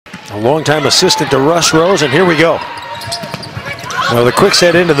a longtime assistant to Russ Rose, and here we go. Now the quick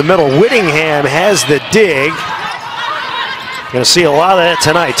set into the middle. Whittingham has the dig. Going to see a lot of that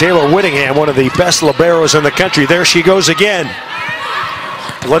tonight. Taylor Whittingham, one of the best liberos in the country. There she goes again.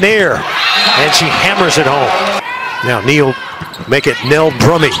 Lanier, and she hammers it home. Now Neal make it Nell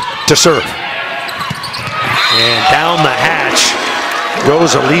Brummie to serve. And down the hatch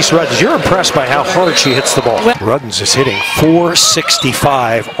goes Elise Ruddens. You're impressed by how hard she hits the ball. Ruddens is hitting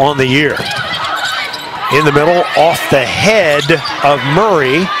 .465 on the year. In the middle, off the head of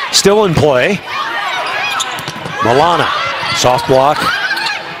Murray, still in play. Milana, soft block.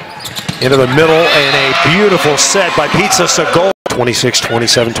 Into the middle, and a beautiful set by Pizza Segol. 26,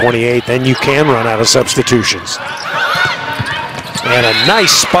 27, 28, then you can run out of substitutions. And a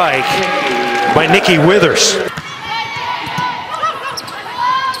nice spike by Nikki Withers.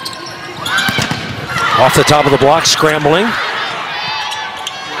 Off the top of the block, scrambling.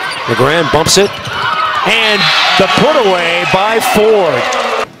 LeGrand bumps it. And the put away by Ford.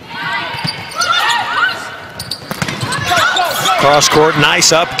 Cross court,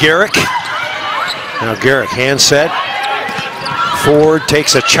 nice up, Garrick. Now Garrick, hand set. Ford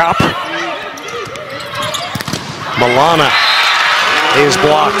takes a chop. Milana is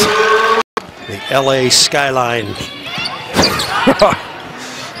blocked. The LA skyline.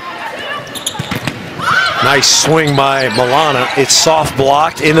 Nice swing by Milana. It's soft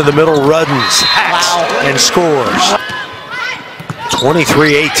blocked into the middle. Ruddens hacks and scores.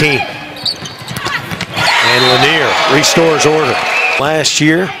 23-18. And Lanier restores order. Last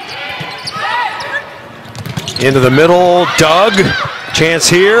year. Into the middle, Doug, chance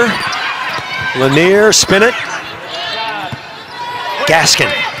here. Lanier, spin it.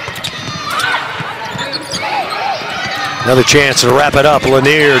 Gaskin. Another chance to wrap it up.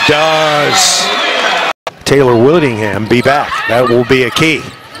 Lanier does. Taylor Whittingham be back. That will be a key.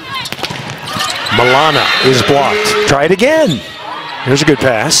 Milana is blocked. Try it again. Here's a good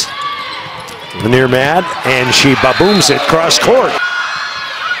pass. Lanier mad, and she babooms it cross court.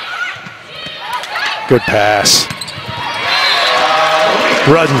 Good pass.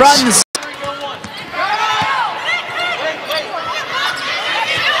 Ruddens.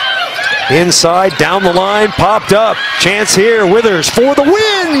 Inside, down the line, popped up. Chance here, Withers for the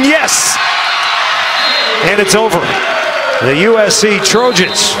win, yes! And it's over. The USC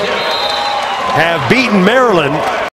Trojans have beaten Maryland